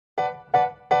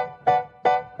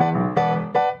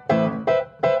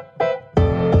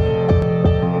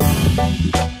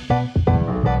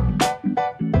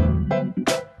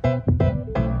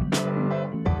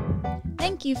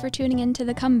you for tuning in to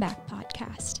the Comeback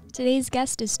Podcast. Today's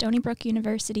guest is Stony Brook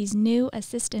University's new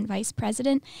Assistant Vice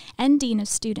President and Dean of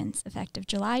Students, effective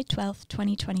July 12,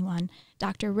 2021,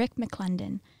 Dr. Ric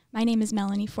McClendon. My name is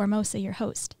Melanie Formosa, your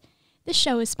host. This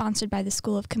show is sponsored by the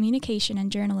School of Communication and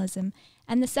Journalism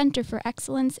and the Center for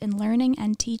Excellence in Learning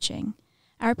and Teaching.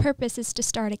 Our purpose is to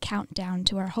start a countdown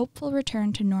to our hopeful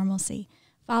return to normalcy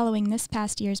following this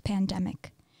past year's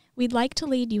pandemic. We'd like to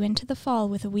lead you into the fall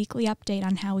with a weekly update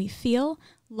on how we feel,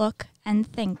 look, and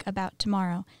think about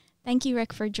tomorrow. Thank you,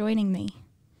 Ric, for joining me.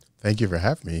 Thank you for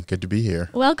having me. Good to be here.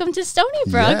 Welcome to Stony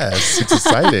Brook. Yes, it's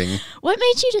exciting. What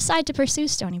made you decide to pursue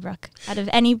Stony Brook out of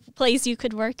any place you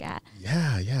could work at?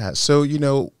 Yeah. So,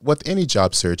 with any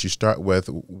job search, you start with,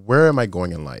 where am I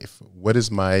going in life? What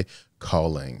is my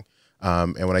calling?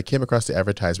 And when I came across the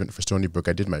advertisement for Stony Brook,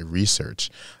 I did my research.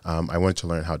 I wanted to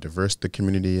learn how diverse the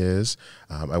community is.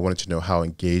 I wanted to know how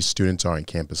engaged students are in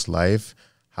campus life,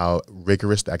 how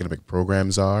rigorous the academic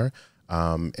programs are.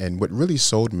 And what really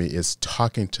sold me is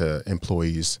talking to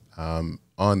employees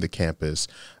on the campus.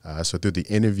 So through the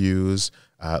interviews,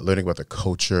 learning about the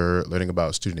culture, learning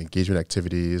about student engagement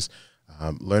activities,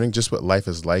 learning just what life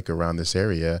is like around this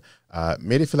area,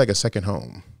 made it feel like a second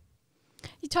home.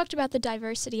 You talked about the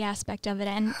diversity aspect of it,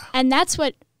 and that's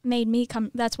what made me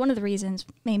come. That's one of the reasons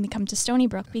made me come to Stony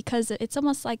Brook, because it's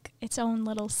almost like its own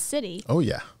little city. Oh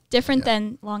yeah, different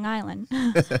than Long Island.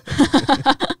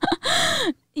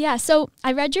 Yeah. So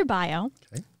I read your bio,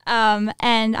 okay.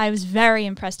 And I was very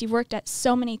impressed. You've worked at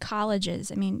so many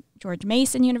colleges. I mean, George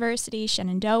Mason University,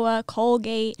 Shenandoah,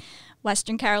 Colgate,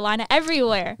 Western Carolina,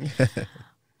 everywhere.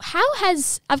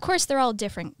 Of course, they're all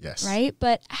different, yes, right?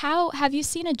 But how have you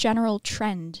seen a general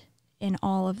trend in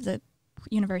all of the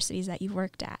universities that you've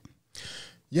worked at?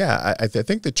 Yeah, I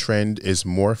think the trend is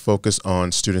more focused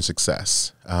on student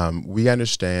success. We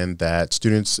understand that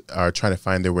students are trying to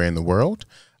find their way in the world.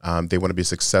 They want to be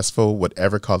successful,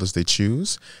 whatever college they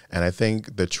choose. And I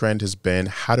think the trend has been,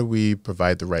 how do we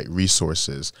provide the right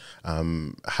resources?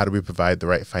 How do we provide the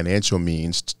right financial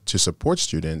means to support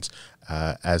students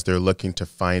as they're looking to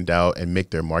find out and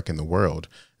make their mark in the world?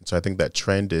 And so I think that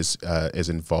trend is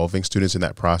involving students in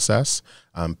that process,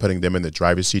 putting them in the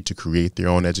driver's seat to create their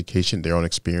own education, their own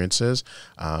experiences.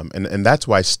 And that's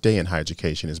why I stay in higher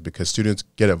education, is because students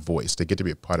get a voice. They get to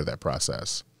be a part of that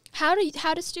process. How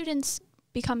do students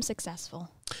become successful?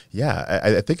 Yeah,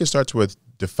 I think it starts with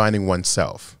defining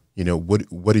oneself.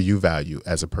 What do you value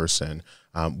as a person?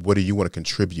 What do you want to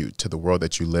contribute to the world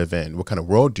that you live in? What kind of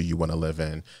world do you want to live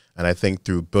in? And I think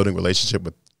through building relationship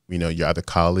with, your other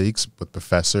colleagues, with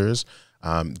professors,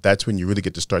 that's when you really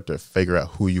get to start to figure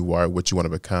out who you are, what you want to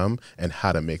become, and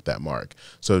how to make that mark.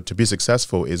 So to be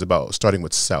successful is about starting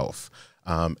with self.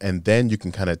 And then you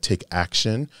can kind of take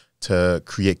action to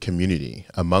create community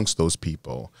amongst those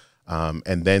people.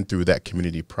 And then through that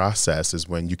community process is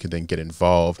when you can then get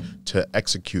involved to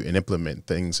execute and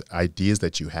implement ideas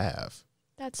that you have.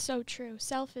 That's so true.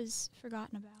 Self is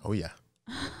forgotten about. Oh, yeah.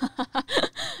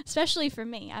 Especially for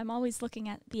me. I'm always looking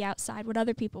at the outside, what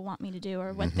other people want me to do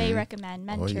or what they recommend,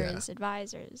 mentors,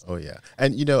 advisors. Oh, yeah.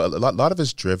 And, a lot of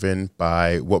it's driven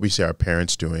by what we see our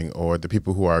parents doing or the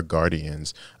people who are our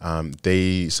guardians.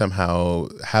 They somehow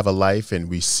have a life and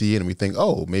we see it and we think,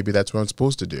 oh, maybe that's what I'm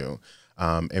supposed to do.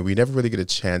 And we never really get a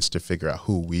chance to figure out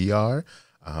who we are,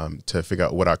 to figure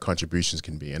out what our contributions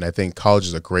can be. And I think college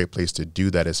is a great place to do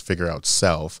that, is figure out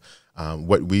self,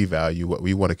 what we value, what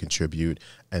we want to contribute,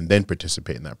 and then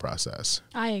participate in that process.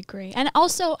 I agree. And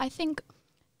also, I think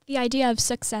the idea of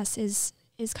success is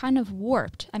kind of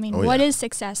warped. I mean, what is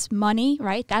success? Money,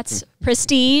 right? That's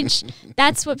prestige.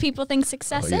 That's what people think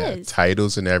success is.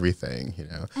 Titles and everything,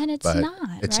 And it's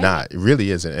not. It's not. It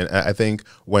really isn't. And I think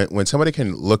when somebody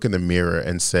can look in the mirror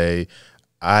and say,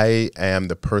 I am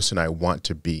the person I want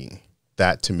to be,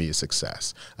 that to me is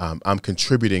success. I'm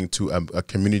contributing to a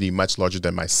community much larger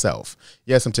than myself.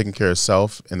 Yes, I'm taking care of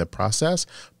self in the process,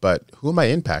 but who am I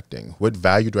impacting? What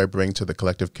value do I bring to the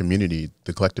collective community,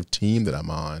 the collective team that I'm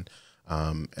on?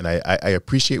 And I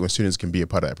appreciate when students can be a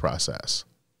part of that process.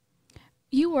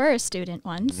 You were a student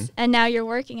once, and now you're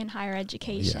working in higher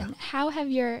education. Yeah. How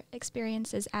have your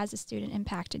experiences as a student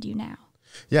impacted you now?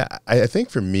 Yeah, I think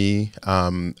for me,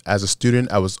 as a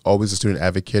student, I was always a student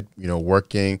advocate,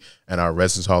 working in our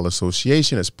Residence Hall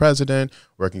Association as president,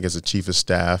 working as a chief of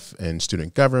staff in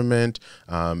student government,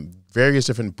 various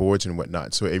different boards and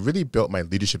whatnot. So it really built my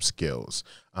leadership skills,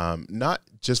 not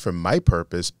just for my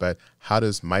purpose, but how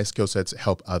does my skill sets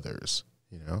help others?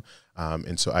 you know?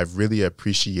 And so I've really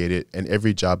appreciated in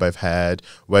every job I've had,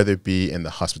 whether it be in the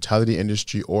hospitality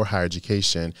industry or higher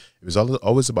education, it was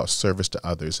always about service to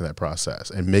others in that process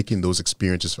and making those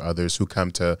experiences for others who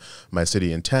come to my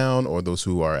city and town or those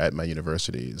who are at my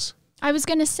universities. I was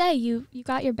going to say, you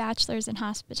got your bachelor's in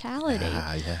hospitality.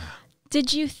 Yeah.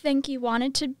 Did you think you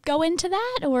wanted to go into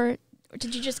that, or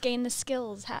did you just gain the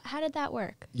skills? How did that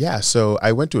work? Yeah, so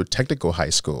I went to a technical high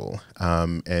school,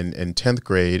 and in 10th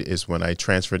grade is when I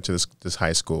transferred to this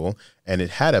high school, and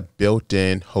it had a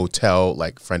built-in hotel,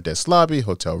 like front desk lobby,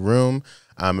 hotel room.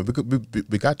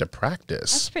 We got to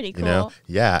practice. That's pretty cool. You know?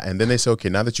 Yeah, and then they said, okay,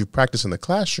 now that you practice in the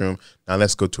classroom, now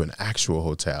let's go to an actual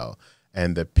hotel.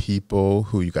 And the people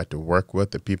who you got to work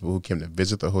with, the people who came to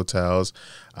visit the hotels,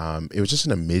 it was just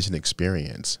an amazing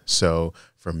experience. So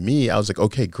for me, I was like,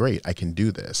 okay, great, I can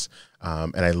do this.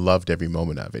 And I loved every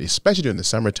moment of it, especially during the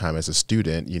summertime as a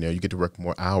student. You know, you get to work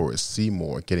more hours, see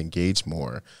more, get engaged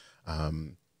more.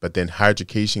 But then higher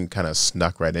education kind of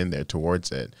snuck right in there towards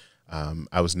it.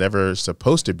 I was never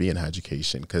supposed to be in higher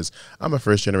education because I'm a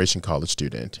first-generation college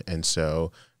student. And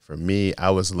so for me,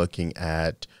 I was looking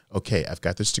at, okay, I've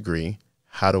got this degree.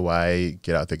 How do I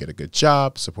get out there, get a good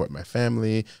job, support my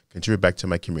family, contribute back to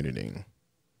my community?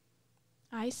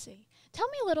 I see. Tell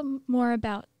me a little more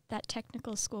about that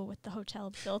technical school with the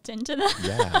hotel built into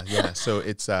the... Yeah. So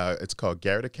it's called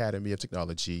Garrett Academy of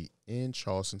Technology in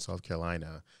Charleston, South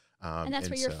Carolina. And that's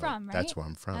where you're from, right? That's where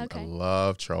I'm from. Okay. I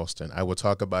love Charleston. I will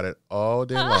talk about it all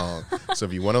day long. So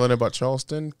if you want to learn about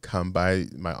Charleston, come by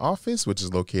my office, which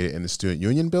is located in the Student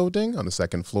Union building on the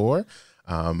 2nd floor.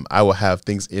 I will have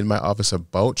things in my office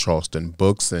about Charleston,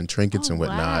 books and trinkets and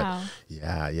whatnot. Wow.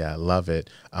 Yeah, I love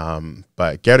it.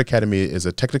 But Garrett Academy is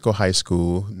a technical high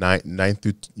school, 9th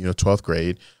through 12th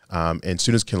grade, and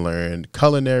students can learn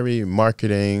culinary,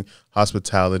 marketing,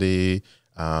 hospitality,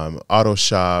 auto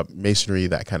shop, masonry,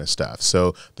 that kind of stuff.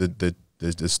 So the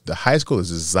high school is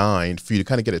designed for you to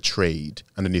kind of get a trade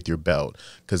underneath your belt.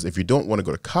 Because if you don't want to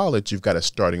go to college, you've got a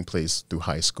starting place through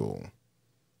high school.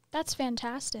 That's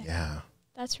fantastic. Yeah.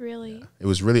 That's really... Yeah. It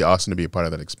was really awesome to be a part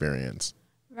of that experience.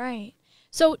 Right.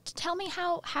 So tell me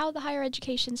how the higher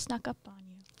education snuck up on you.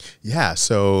 Yeah,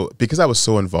 so because I was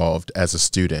so involved as a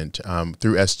student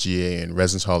through SGA and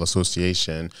Residence Hall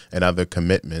Association and other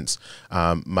commitments,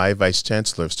 my Vice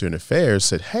Chancellor of Student Affairs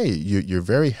said, hey, you're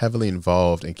very heavily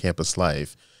involved in campus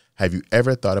life. Have you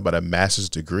ever thought about a master's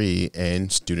degree in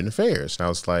student affairs? And I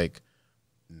was like,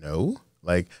 no.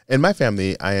 Like, in my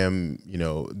family, I am,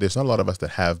 there's not a lot of us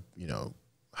that have,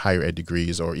 higher ed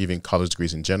degrees or even college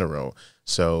degrees in general.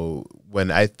 So when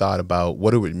I thought about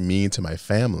what it would mean to my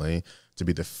family to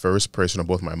be the first person on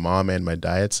both my mom and my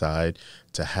dad's side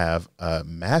to have a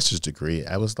master's degree,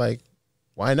 I was like,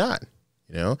 why not?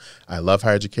 I love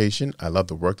higher education. I love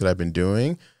the work that I've been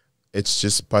doing. It's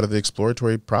just part of the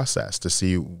exploratory process to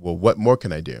see, well, what more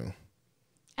can I do?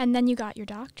 And then you got your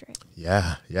doctorate.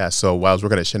 Yeah. So while I was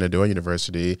working at Shenandoah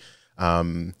University,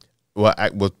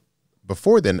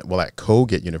 before then, at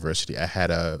Colgate University, I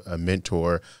had a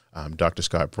mentor, Dr.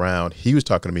 Scott Brown. He was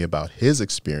talking to me about his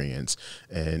experience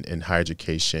in higher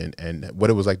education and what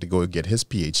it was like to go and get his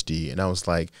PhD. And I was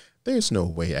like, there's no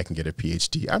way I can get a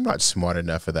PhD. I'm not smart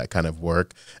enough for that kind of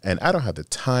work, and I don't have the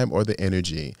time or the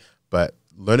energy. But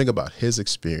learning about his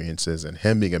experiences and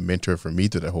him being a mentor for me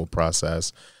through the whole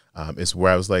process is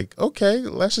where I was like, okay,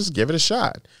 let's just give it a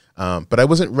shot. But I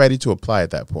wasn't ready to apply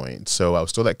at that point. So I was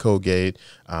still at Colgate,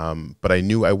 but I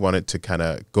knew I wanted to kind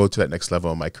of go to that next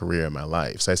level in my career and my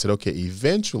life. So I said, okay,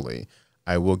 eventually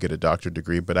I will get a doctorate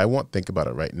degree, but I won't think about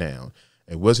it right now.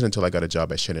 It wasn't until I got a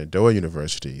job at Shenandoah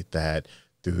University that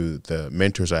through the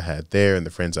mentors I had there and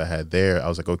the friends I had there, I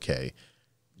was like, okay,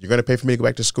 you're going to pay for me to go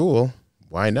back to school.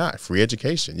 Why not? Free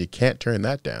education. You can't turn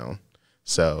that down.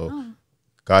 So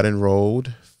got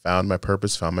enrolled, found my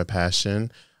purpose, found my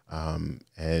passion,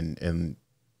 and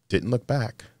didn't look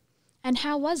back. And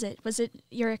how was it? Was it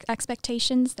your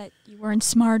expectations that you weren't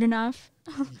smart enough?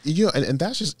 And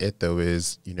that's just it, though,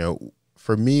 is,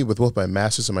 for me, with both my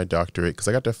master's and my doctorate, because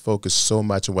I got to focus so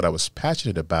much on what I was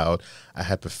passionate about, I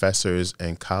had professors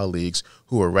and colleagues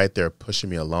who were right there pushing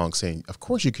me along saying, of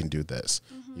course you can do this.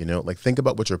 Mm-hmm. Think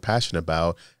about what you're passionate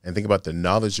about and think about the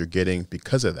knowledge you're getting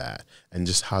because of that and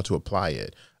just how to apply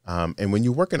it. And when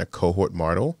you work in a cohort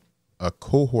model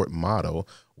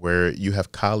where you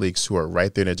have colleagues who are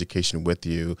right there in education with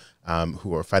you,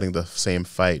 who are fighting the same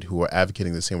fight, who are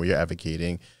advocating the same way you're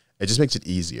advocating, it just makes it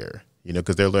easier,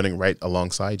 because they're learning right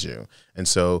alongside you. And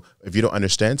so if you don't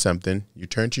understand something, you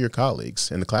turn to your colleagues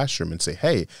in the classroom and say,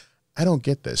 hey, I don't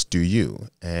get this. Do you?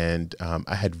 And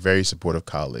I had very supportive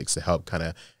colleagues to help kind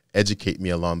of educate me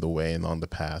along the way and along the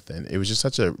path. And it was just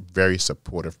such a very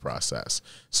supportive process.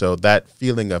 So that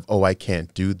feeling of, oh, I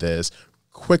can't do this,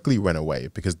 quickly went away,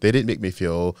 because they didn't make me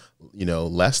feel,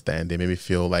 less than. They made me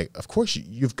feel like, of course,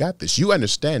 you've got this. You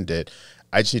understand it.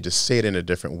 I just need to say it in a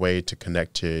different way to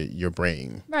connect to your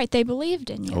brain. Right. They believed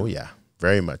in you. Oh, yeah.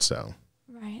 Very much so.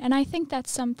 Right. And I think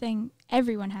that's something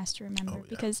everyone has to remember,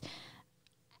 because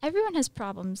everyone has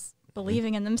problems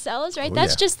believing in themselves, right?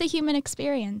 That's just the human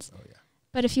experience. Oh, yeah.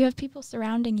 But if you have people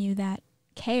surrounding you that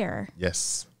care.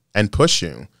 Yes. And push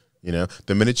you,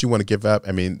 the minute you want to give up.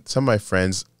 I mean, some of my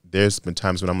friends, there's been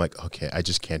times when I'm like, okay, I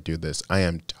just can't do this. I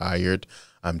am tired.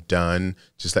 I'm done.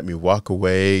 Just let me walk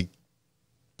away,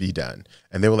 be done.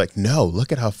 And they were like, no,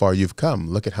 look at how far you've come.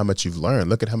 Look at how much you've learned.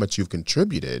 Look at how much you've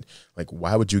contributed. Like,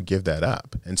 why would you give that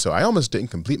up? And so I almost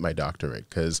didn't complete my doctorate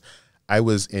because I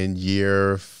was in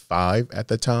year 5 at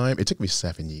the time. It took me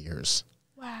 7 years.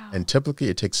 Wow. And typically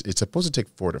it's supposed to take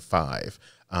 4 to 5.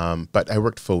 But I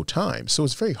worked full time. So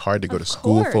it's very hard to go to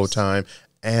school full time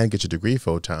and get your degree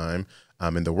full time.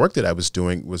 And the work that I was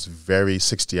doing was very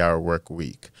 60-hour work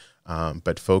week.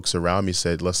 But folks around me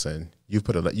said, listen, you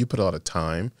put a lot of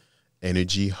time,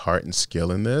 energy, heart, and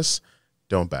skill in this.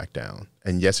 Don't back down.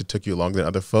 And yes, it took you longer than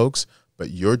other folks,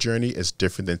 but your journey is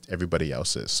different than everybody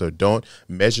else's. So don't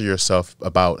measure yourself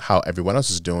about how everyone else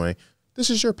is doing. This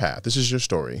is your path. This is your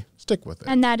story. Stick with it.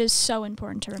 And that is so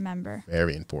important to remember.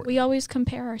 Very important. We always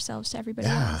compare ourselves to everybody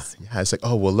else. Yeah. It's like,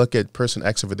 oh, well, look at person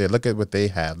X over there. Look at what they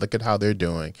have. Look at how they're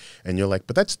doing. And you're like,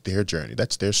 but that's their journey.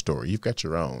 That's their story. You've got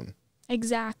your own.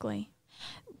 Exactly.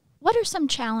 What are some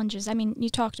challenges? I mean, you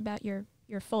talked about your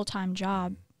full-time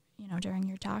job, during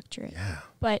your doctorate. Yeah.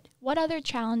 But what other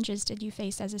challenges did you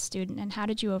face as a student, and how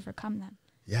did you overcome them?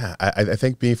 Yeah, I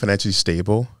think being financially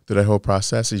stable through that whole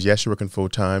process is, yes, you're working full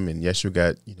time, and yes, you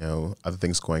got, other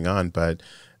things going on. But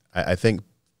I think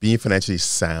being financially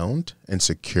sound and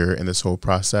secure in this whole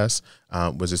process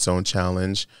was its own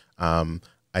challenge.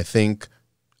 I think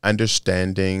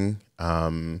understanding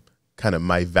kind of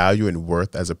my value and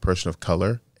worth as a person of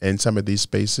color in some of these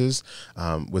spaces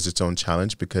was its own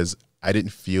challenge, because I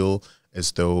didn't feel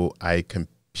as though I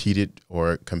competed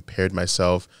or compared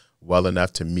myself well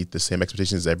enough to meet the same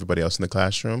expectations as everybody else in the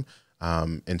classroom.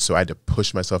 And so I had to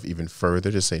push myself even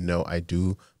further to say, no, I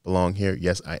do belong here.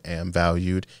 Yes, I am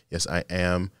valued. Yes, I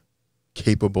am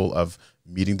capable of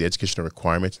meeting the educational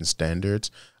requirements and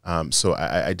standards. So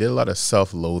I did a lot of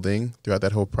self-loathing throughout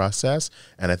that whole process.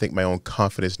 And I think my own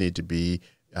confidence needed to be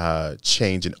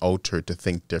changed and altered to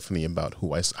think differently about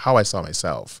how I saw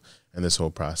myself in this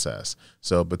whole process.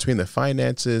 So between the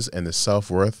finances and the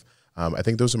self-worth, I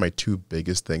think those are my 2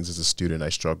 biggest things as a student I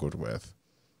struggled with.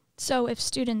 So if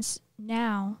students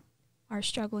now are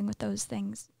struggling with those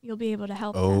things, you'll be able to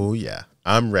help them. Oh, yeah.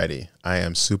 I'm ready. I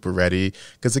am super ready.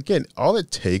 Because, again, all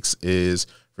it takes is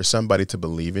for somebody to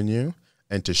believe in you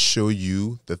and to show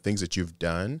you the things that you've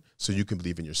done so you can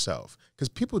believe in yourself. Because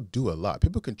people do a lot.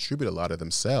 People contribute a lot of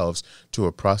themselves to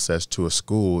a process, to a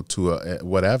school, to a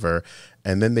whatever,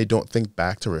 and then they don't think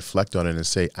back to reflect on it and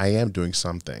say, I am doing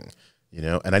something.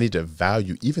 And I need to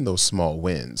value even those small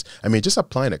wins. I mean, just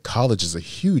applying to college is a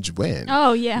huge win.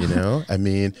 Oh, yeah. I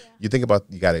mean, you think about,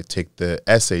 you got to take the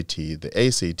SAT, the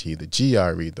ACT, the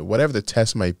GRE, the whatever the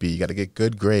test might be. You got to get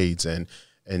good grades. And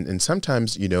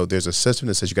sometimes, there's a system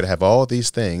that says you got to have all these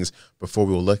things before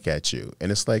we'll look at you.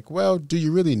 And it's like, well, do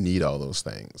you really need all those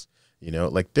things?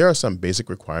 Like there are some basic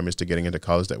requirements to getting into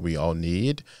college that we all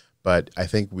need. But I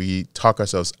think we talk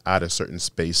ourselves out of certain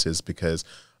spaces because,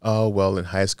 oh, well, in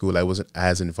high school, I wasn't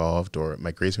as involved, or my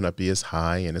grades may not be as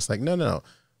high. And it's like, no.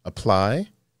 Apply.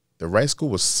 The right school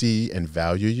will see and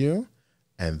value you,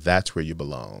 and that's where you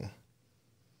belong.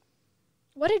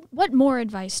 What more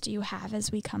advice do you have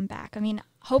as we come back? I mean,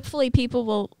 hopefully people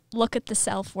will look at the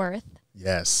self-worth.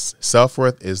 Yes.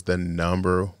 Self-worth is the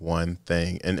number one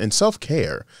thing. And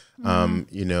self-care.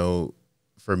 Mm-hmm.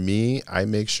 For me, I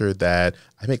make sure that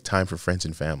I make time for friends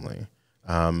and family.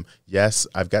 Yes,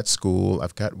 I've got school,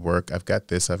 I've got work, I've got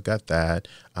this, I've got that.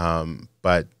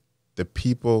 But the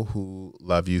people who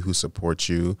love you, who support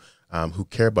you, who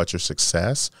care about your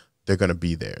success, they're going to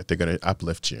be there. They're going to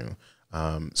uplift you.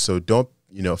 So don't,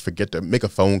 forget to make a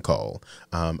phone call.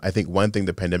 I think one thing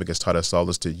the pandemic has taught us all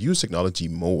is to use technology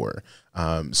more.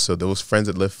 So those friends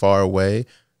that live far away,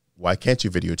 why can't you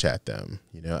video chat them?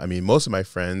 I mean, most of my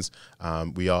friends,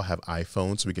 we all have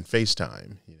iPhones, so we can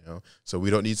FaceTime, so we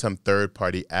don't need some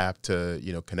third-party app to,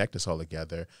 connect us all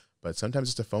together. But sometimes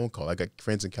it's a phone call. I got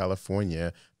friends in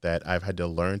California that I've had to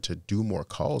learn to do more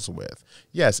calls with.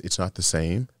 Yes, it's not the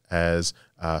same as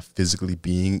physically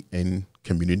being in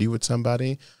community with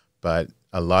somebody, but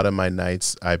a lot of my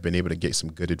nights I've been able to get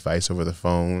some good advice over the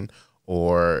phone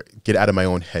or get out of my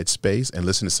own headspace and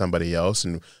listen to somebody else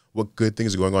and what good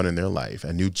things are going on in their life,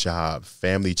 a new job,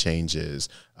 family changes,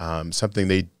 something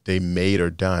they made or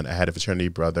done. I had a fraternity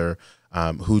brother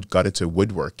who got into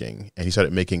woodworking, and he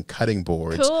started making cutting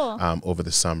boards over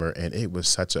the summer. And it was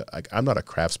such a, like, I'm not a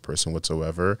crafts person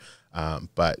whatsoever,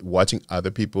 but watching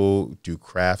other people do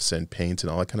crafts and paint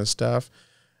and all that kind of stuff,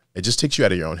 it just takes you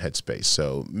out of your own headspace.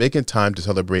 So making time to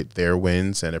celebrate their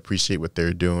wins and appreciate what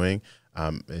they're doing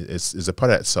is a part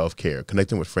of that self-care.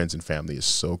 Connecting with friends and family is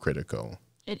so critical.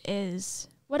 It is.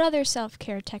 What other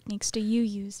self-care techniques do you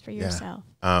use for yourself?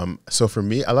 So for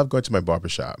me, I love going to my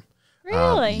barbershop.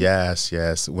 Really?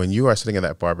 Yes. When you are sitting in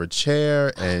that barber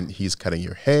chair and he's cutting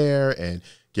your hair and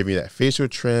giving you that facial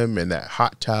trim and that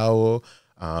hot towel,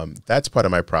 that's part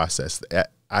of my process.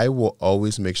 I will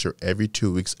always make sure every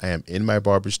 2 weeks I am in my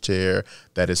barber's chair.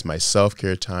 That is my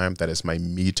self-care time. That is my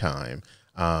me time.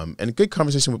 And a good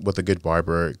conversation with a good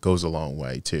barber goes a long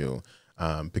way too.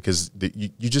 Because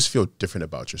you just feel different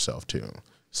about yourself too.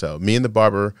 So me and the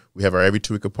barber, we have our every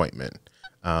 2 week appointment.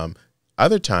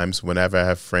 Other times, whenever I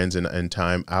have friends in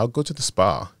time, I'll go to the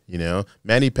spa,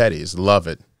 mani-pedis, love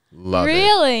it. Love it.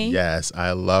 Really? Yes,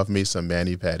 I love me some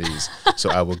mani-pedis. So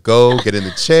I will go, get in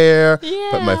the chair,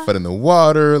 put my foot in the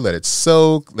water, let it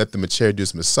soak, let the chair do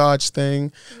this massage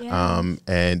thing. Yes.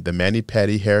 And the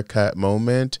mani-pedi haircut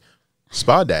moment,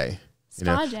 spa day.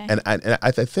 Spa day. And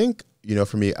I think,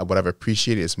 for me, what I've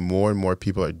appreciated is more and more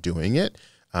people are doing it.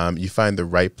 You find the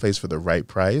right place for the right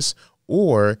price,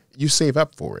 or you save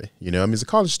up for it. As a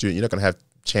college student, you're not going to have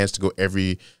a chance to go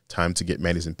every time to get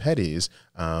manis and pedis.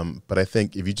 But I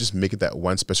think if you just make it that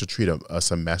one special treat a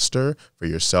semester for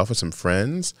yourself and some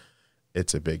friends,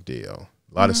 it's a big deal.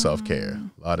 A lot of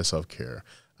self-care,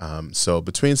 so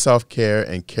between self-care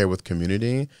and care with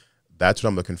community, that's what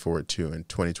I'm looking forward to in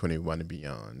 2021 and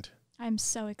beyond. I'm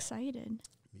so excited.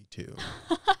 Me too.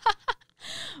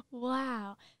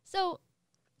 Wow. So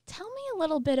tell me a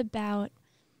little bit about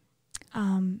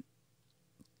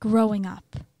growing up.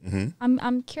 Mm-hmm.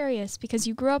 I'm curious because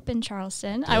you grew up in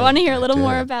Charleston. I want to hear a little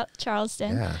more about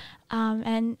Charleston. Yeah.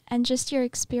 And just your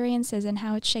experiences and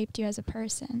how it shaped you as a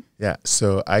person. Yeah.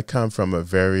 So I come from a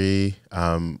very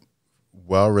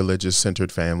religious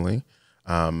centered family.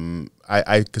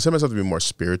 I consider myself to be more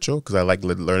spiritual because I like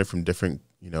learning from different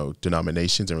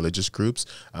denominations and religious groups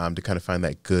to kind of find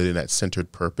that good and that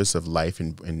centered purpose of life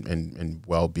and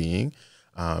well-being.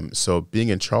 So being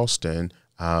in Charleston,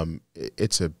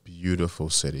 it's a beautiful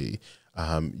city.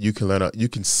 You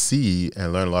can see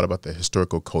and learn a lot about the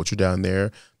historical culture down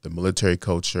there, the military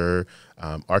culture,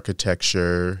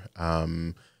 architecture.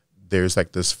 There's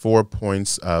like this 4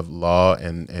 points of law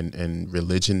and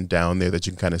religion down there that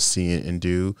you can kind of see and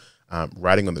do.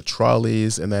 Riding on the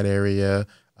trolleys in that area,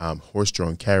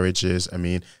 horse-drawn carriages. I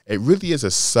mean, it really is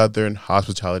a Southern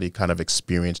hospitality kind of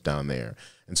experience down there.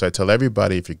 And so I tell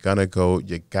everybody, if you're going to go,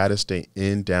 you got to stay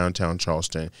in downtown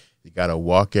Charleston. You got to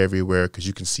walk everywhere because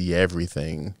you can see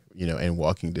everything, in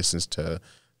walking distance to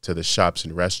the shops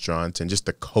and restaurants and just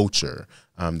the culture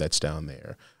that's down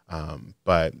there.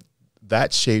 But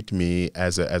that shaped me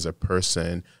as a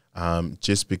person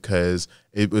just because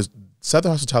it was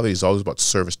Southern hospitality is always about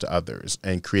service to others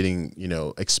and creating,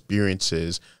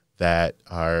 experiences that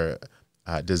are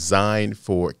designed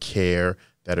for care,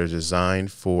 that are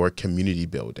designed for community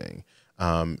building.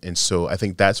 And so I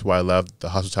think that's why I love the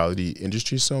hospitality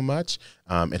industry so much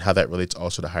and how that relates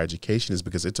also to higher education is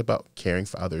because it's about caring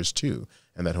for others too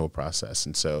and that whole process.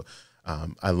 And so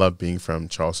I love being from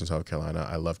Charleston, South Carolina.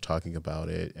 I love talking about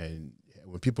it. And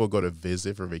when people go to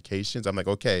visit for vacations, I'm like,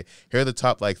 okay, here are the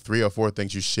top 3 or 4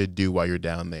 things you should do while you're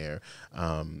down there.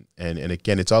 And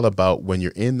again, it's all about when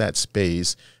you're in that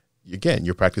space, again,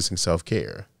 you're practicing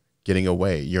self-care, getting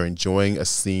away. You're enjoying a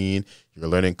scene. You're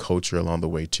learning culture along the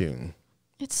way too.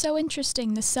 It's so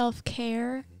interesting, the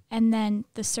self-care and then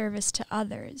the service to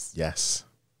others. Yes.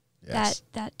 That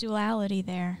duality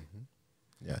there.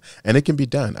 Yeah, and it can be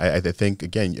done. I think,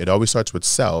 again, it always starts with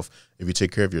self. If you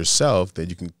take care of yourself, then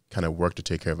you can kind of work to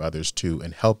take care of others too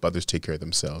and help others take care of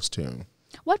themselves too.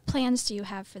 What plans do you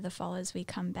have for the fall as we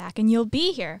come back? And you'll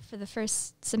be here for the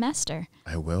first semester.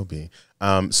 I will be.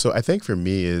 So I think for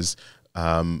me is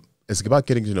it's about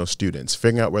getting to know students,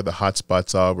 figuring out where the hot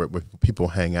spots are, where people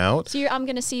hang out. So I'm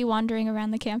going to see you wandering around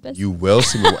the campus? You will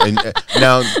see me.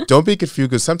 Now, don't be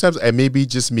confused because sometimes it may be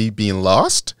just me being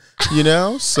lost,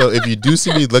 So if you do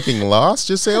see me looking lost,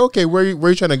 just say, okay, where are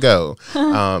you trying to go?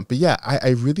 But yeah, I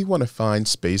really want to find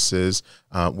spaces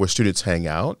where students hang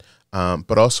out.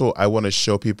 But also I want to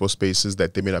show people spaces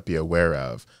that they may not be aware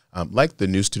of. like the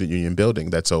new student union building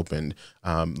that's opened.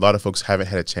 A lot of folks haven't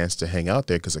had a chance to hang out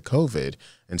there because of COVID.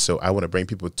 And so I want to bring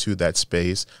people to that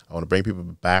space. I want to bring people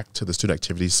back to the Student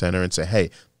Activities Center and say, hey,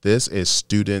 this is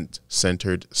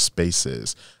student-centered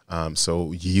spaces.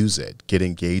 So use it, get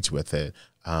engaged with it.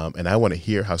 And I want to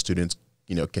hear how students,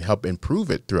 can help improve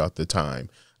it throughout the time.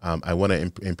 I want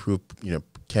to improve,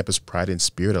 campus pride and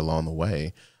spirit along the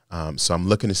way. So I'm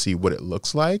looking to see what it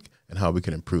looks like and how we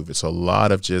can improve it. So a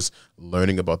lot of just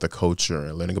learning about the culture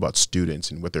and learning about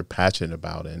students and what they're passionate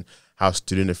about and how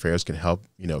student affairs can help,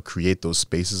 create those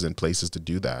spaces and places to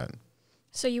do that.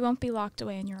 So you won't be locked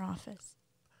away in your office?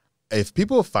 If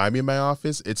people find me in my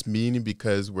office, it's meaning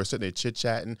because we're sitting there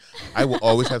chit-chatting. I will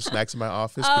always have snacks in my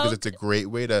office because it's a great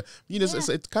way to,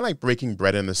 it's kind of like breaking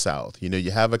bread in the South.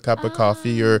 You have a cup of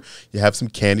coffee or you have some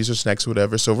candies or snacks or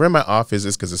whatever. So if we're in my office,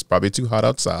 it's because it's probably too hot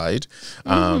outside.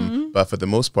 But for the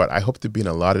most part, I hope to be in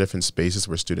a lot of different spaces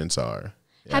where students are.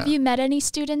 Yeah. Have you met any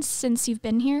students since you've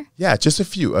been here? Yeah, just a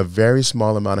few, a very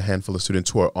small handful of students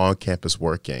who are on campus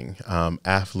working,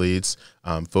 athletes,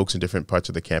 folks in different parts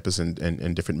of the campus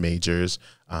and different majors,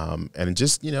 and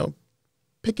just,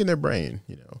 picking their brain,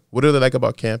 what do they like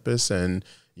about campus and,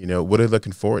 what are they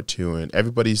looking forward to? And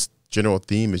everybody's general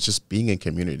theme is just being in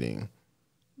community.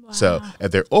 Wow. So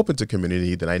if they're open to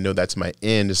community, then I know that's my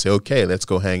end to say, okay, let's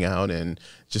go hang out and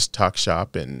just talk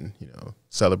shop and,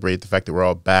 celebrate the fact that we're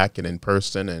all back and in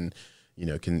person and,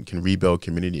 can rebuild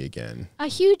community again. A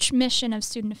huge mission of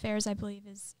student affairs, I believe,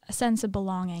 is a sense of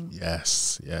belonging.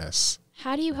 Yes, yes.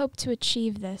 How do you hope to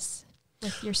achieve this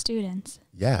with your students?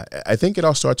 Yeah, I think it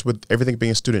all starts with everything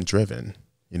being student-driven.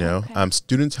 Okay.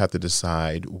 Students have to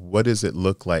decide what does it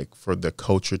look like for the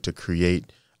culture to create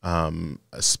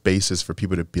spaces for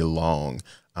people to belong.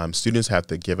 Students have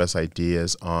to give us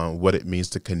ideas on what it means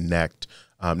to connect,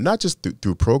 not just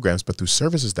through programs, but through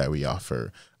services that we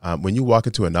offer. When you walk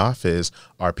into an office,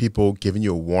 are people giving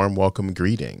you a warm welcome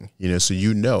greeting?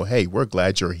 So hey, we're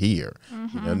glad you're here.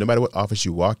 Mm-hmm. No matter what office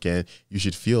you walk in, you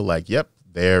should feel like, yep,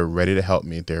 they're ready to help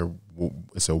me.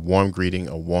 It's a warm greeting,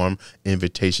 a warm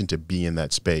invitation to be in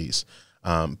that space.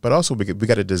 But also we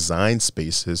got to design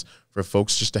spaces for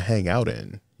folks just to hang out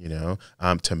in,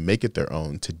 to make it their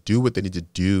own, to do what they need to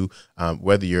do,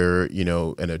 whether you're,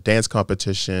 in a dance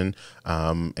competition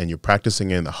and you're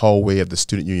practicing in the hallway of the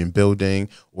student union building,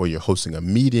 or you're hosting a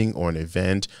meeting or an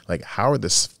event. Like, how are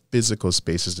the physical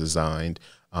spaces designed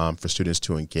for students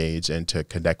to engage and to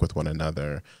connect with one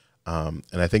another? And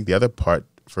I think the other part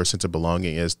for a sense of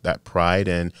belonging is that pride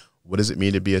and what does it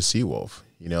mean to be a sea wolf?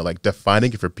 Like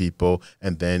defining it for people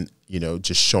and then,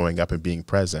 just showing up and being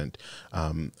present.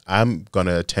 I'm going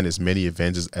to attend as many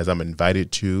events as I'm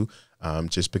invited to,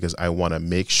 just because I want to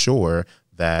make sure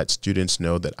that students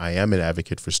know that I am an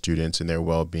advocate for students and their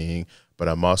well-being, but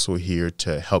I'm also here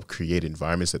to help create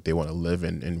environments that they want to live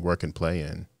in and work and play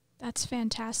in. That's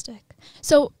fantastic.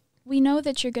 So we know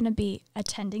that you're going to be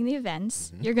attending the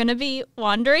events. Mm-hmm. You're going to be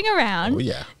wandering around,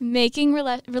 making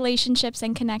relationships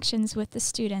and connections with the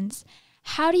students.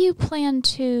 How do you plan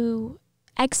to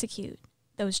execute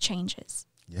those changes?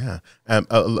 Yeah.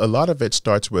 A lot of it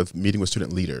starts with meeting with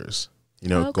student leaders,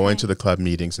 going to the club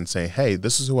meetings and saying, hey,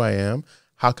 this is who I am.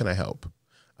 How can I help?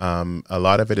 A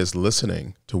lot of it is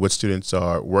listening to what students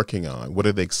are working on. What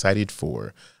are they excited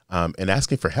for? And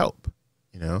asking for help.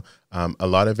 A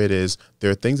lot of it is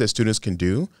there are things that students can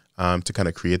do to kind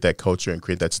of create that culture and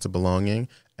create that sense of belonging.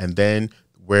 And then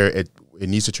where it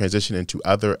needs to transition into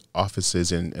other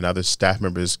offices and other staff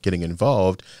members getting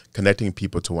involved, connecting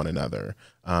people to one another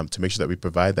to make sure that we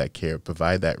provide that care,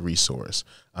 provide that resource.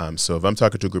 So if I'm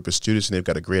talking to a group of students and they've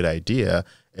got a great idea,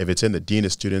 if it's in the Dean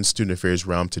of Students, Student Affairs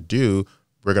realm to do,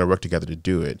 we're going to work together to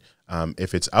do it.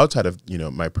 If it's outside of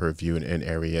my purview and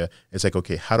area, it's like,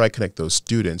 okay, how do I connect those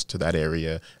students to that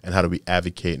area, and how do we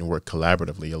advocate and work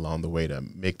collaboratively along the way to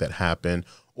make that happen?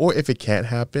 Or if it can't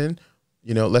happen,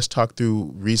 let's talk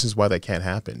through reasons why that can't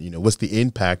happen. What's the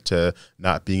impact to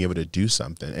not being able to do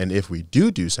something? And if we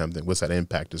do something, what's that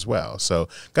impact as well? So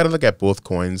got to look at both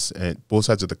coins and both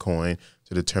sides of the coin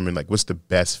to determine what's the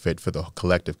best fit for the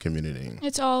collective community.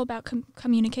 It's all about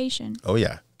communication. Oh,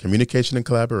 yeah. Communication and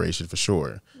collaboration for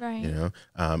sure. Right.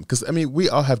 Because, we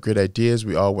all have great ideas.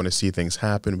 We all want to see things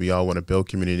happen. We all want to build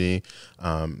community.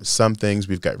 Some things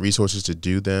we've got resources to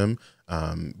do them.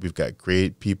 We've got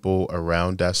great people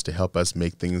around us to help us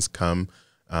make things come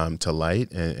to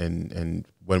light. And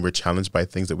when we're challenged by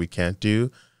things that we can't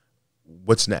do,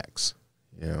 what's next?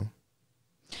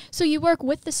 So you work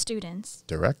with the students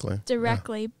directly,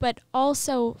 yeah. But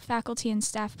also faculty and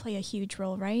staff play a huge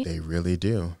role, right? They really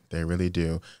do.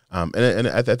 And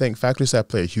I think faculty and staff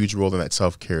play a huge role in that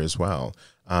self-care as well.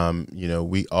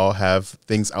 We all have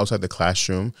things outside the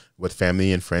classroom with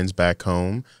family and friends back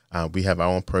home. We have our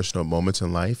own personal moments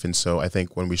in life. And so I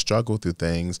think when we struggle through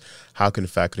things, how can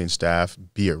faculty and staff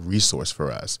be a resource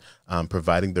for us,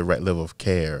 providing the right level of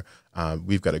care?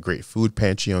 We've got a great food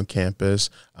pantry on campus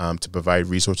to provide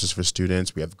resources for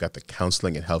students. We have got the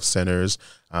counseling and health centers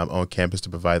on campus to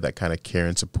provide that kind of care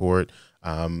and support.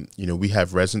 We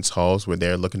have residence halls where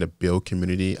they're looking to build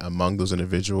community among those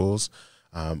individuals.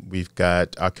 We've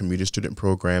got our commuter student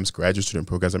programs, graduate student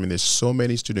programs. I mean, there's so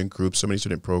many student groups, so many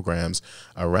student programs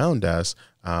around us.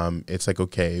 It's like,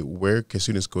 okay, where can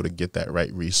students go to get that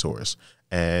right resource?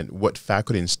 And what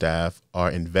faculty and staff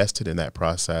are invested in that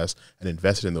process and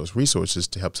invested in those resources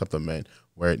to help supplement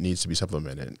where it needs to be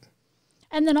supplemented.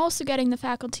 And then also getting the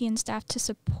faculty and staff to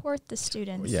support the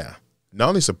students. Yeah. Not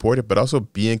only support it, but also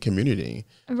be in community.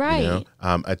 Right.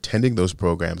 Attending those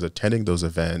programs, attending those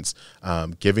events,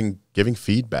 giving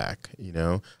feedback,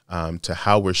 to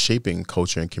how we're shaping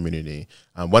culture and community.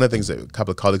 One of the things that a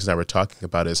couple of colleagues and I were talking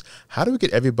about is how do we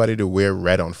get everybody to wear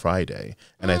red on Friday?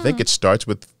 And I think it starts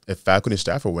with if faculty and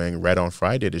staff are wearing red on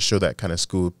Friday to show that kind of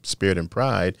school spirit and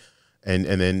pride. And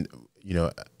then,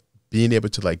 being able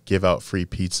to give out free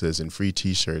pizzas and free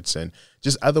T-shirts and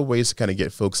just other ways to kind of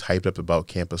get folks hyped up about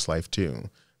campus life too.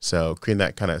 So creating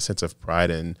that kind of sense of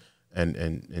pride and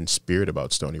spirit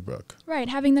about Stony Brook. Right,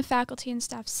 having the faculty and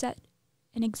staff set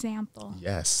an example.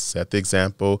 Yes, set the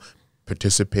example,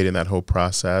 participate in that whole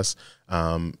process,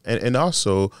 and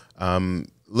also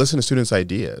listen to students'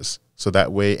 ideas. So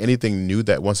that way, anything new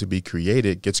that wants to be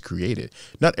created gets created.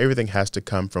 Not everything has to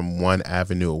come from one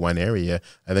avenue or one area.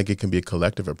 I think it can be a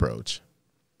collective approach.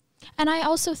 And I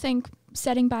also think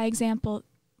setting by example,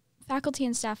 faculty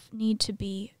and staff need to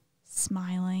be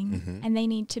smiling and they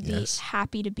need to be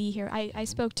happy to be here. I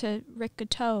spoke to Ric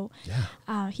McClendon.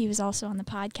 Yeah. He was also on the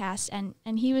podcast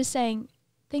and he was saying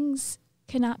things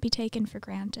cannot be taken for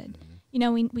granted.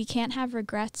 We can't have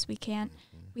regrets.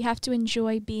 We have to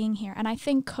enjoy being here. And I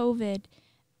think COVID,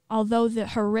 although the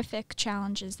horrific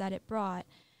challenges that it brought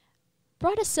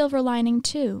a silver lining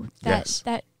too,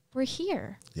 that we're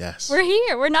here. Yes. We're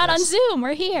here. We're not on Zoom.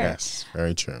 We're here. Yes,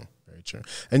 very true. Very true.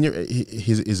 And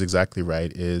he's exactly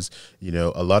right, is,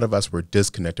 a lot of us were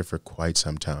disconnected for quite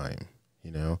some time,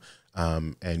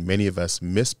 and many of us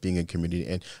miss being in community.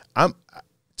 And I'm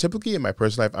typically in my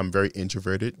personal life, I'm very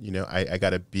introverted. I got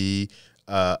to be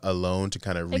alone to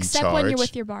kind of recharge. Except when you're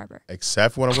with your barber.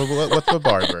 Except when I'm with the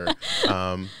barber.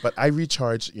 But I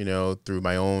recharge, through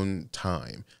my own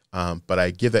time. But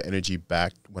I give that energy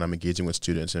back when I'm engaging with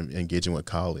students and engaging with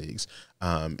colleagues.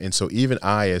 And so even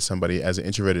I, as somebody, as an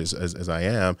introvert as I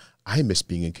am, I miss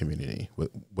being in community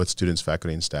with students,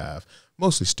 faculty, and staff,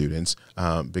 mostly students,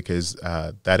 because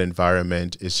that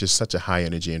environment is just such a high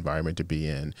energy environment to be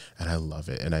in, and I love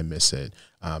it and I miss it.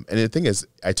 And the thing is,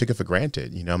 I took it for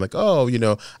granted. I'm like,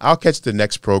 I'll catch the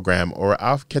next program, or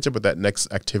I'll catch up with that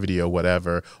next activity or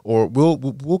whatever, or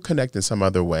we'll connect in some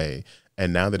other way.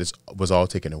 And now that it was all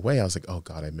taken away, I was like, oh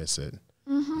God, I miss it.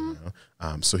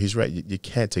 So he's right. You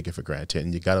can't take it for granted,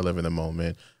 and you got to live in the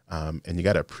moment, and you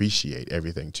got to appreciate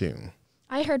everything too.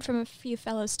 I heard from a few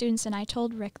fellow students, and I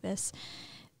told Ric this.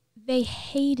 They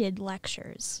hated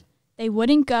lectures. They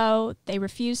wouldn't go. They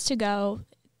refused to go.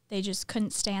 They just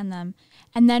couldn't stand them.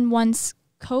 And then once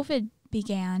COVID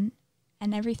began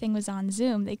and everything was on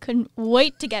Zoom, they couldn't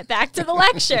wait to get back to the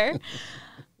lecture.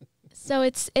 So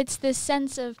it's this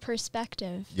sense of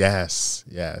perspective. Yes.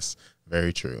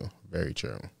 Very true. Very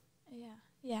true.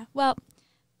 Yeah. Well,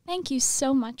 thank you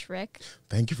so much, Ric.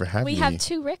 Thank you for having me. We have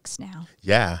 2 Rics now.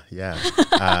 Yeah.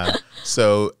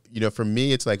 So, for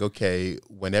me, it's like, okay,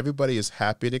 when everybody is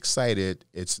happy and excited,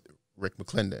 it's Ric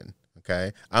McClendon.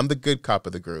 Okay. I'm the good cop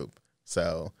of the group.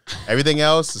 So everything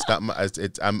else,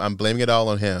 I'm blaming it all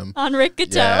on him. On Ric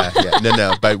McClendon. Yeah.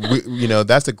 No. But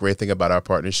that's the great thing about our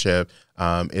partnership,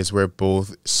 is we're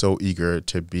both so eager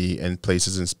to be in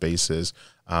places and spaces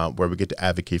where we get to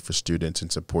advocate for students and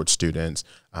support students.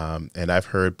 And I've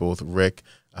heard both Ric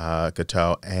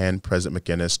McClendon and President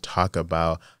McInnes talk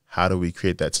about how do we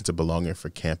create that sense of belonging for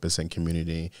campus and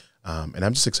community. And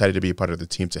I'm just excited to be a part of the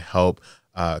team to help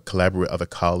collaborate with other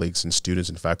colleagues and students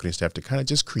and faculty and staff to kind of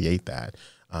just create that.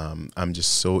 I'm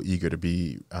just so eager to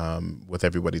be with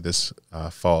everybody this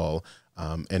fall.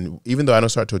 And even though I don't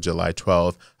start till July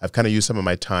 12th, I've kind of used some of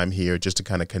my time here just to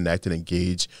kind of connect and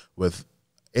engage with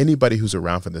anybody who's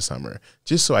around for the summer,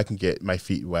 just so I can get my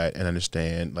feet wet and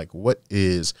understand, what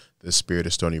is the spirit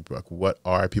of Stony Brook? What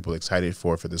are people excited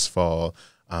for this fall?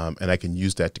 And I can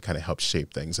use that to kind of help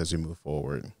shape things as we move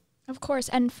forward. Of course.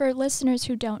 And for listeners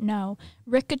who don't know,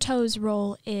 Ric Gatoe's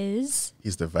role is?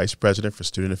 He's the Vice President for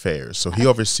Student Affairs. So he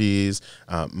oversees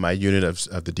my unit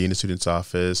of the Dean of Students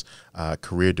Office,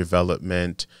 career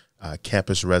development,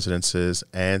 campus residences,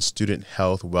 and student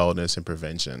health, wellness, and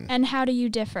prevention. And how do you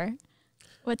differ?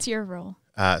 What's your role?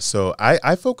 So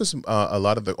I focus a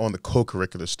lot on the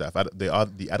co-curricular stuff, out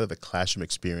of the classroom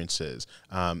experiences,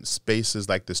 spaces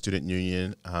like the student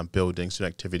union, building,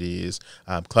 student activities,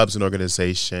 clubs and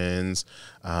organizations.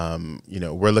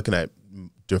 We're looking at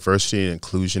diversity and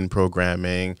inclusion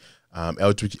programming,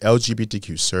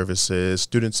 LGBTQ services,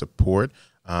 student support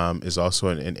is also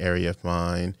an area of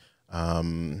mine,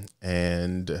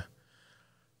 and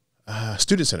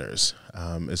student centers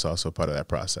is also part of that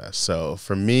process. So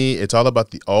for me, it's all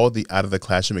about all the out of the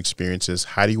classroom experiences.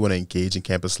 How do you want to engage in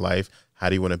campus life? How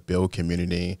do you want to build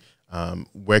community?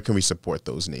 Where can we support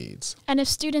those needs? And if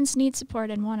students need support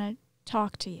and want to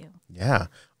talk to you? Yeah.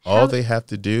 All they have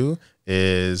to do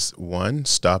is, one,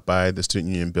 stop by the student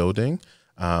union building.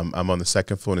 I'm on the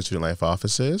second floor in the student life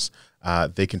offices.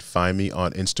 They can find me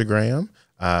on Instagram.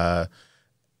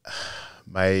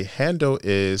 My handle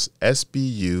is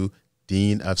SBU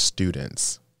Dean of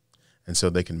Students. And so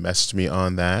they can message me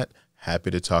on that. Happy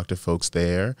to talk to folks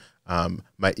there.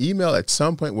 My email at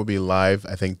some point will be live,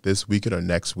 I think this weekend or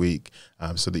next week.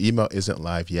 So the email isn't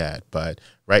live yet. But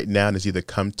right now, it's either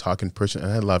come talk in person,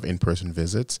 and I love in-person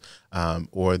visits,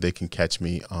 or they can catch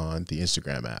me on the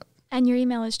Instagram app. And your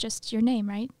email is just your name,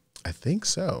 right? I think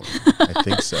so.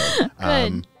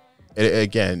 Good.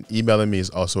 Again, emailing me is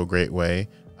also a great way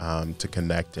to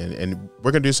connect, and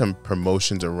we're gonna do some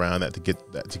promotions around that to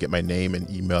get my name and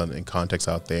email and context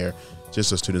out there, just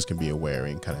so students can be aware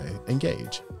and kind of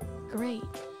engage. Great.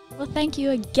 Well, thank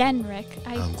you again, Ric.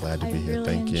 I'm glad to be here. Really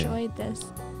Thank you. Enjoyed this.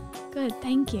 Good.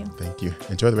 Thank you. Thank you.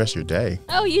 Enjoy the rest of your day.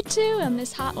 Oh, you too on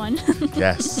this hot one.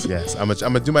 Yes. I'm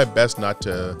gonna do my best not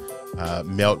to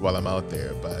melt while I'm out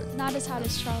there, but not as hot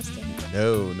as Charleston.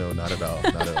 No, not at all.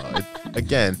 Not at all.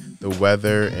 Again, the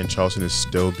weather in Charleston is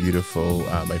still beautiful.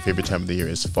 My favorite time of the year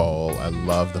is fall. I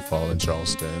love the fall in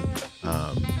Charleston,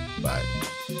 but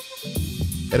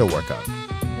it'll work out.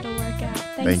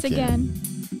 Thanks again.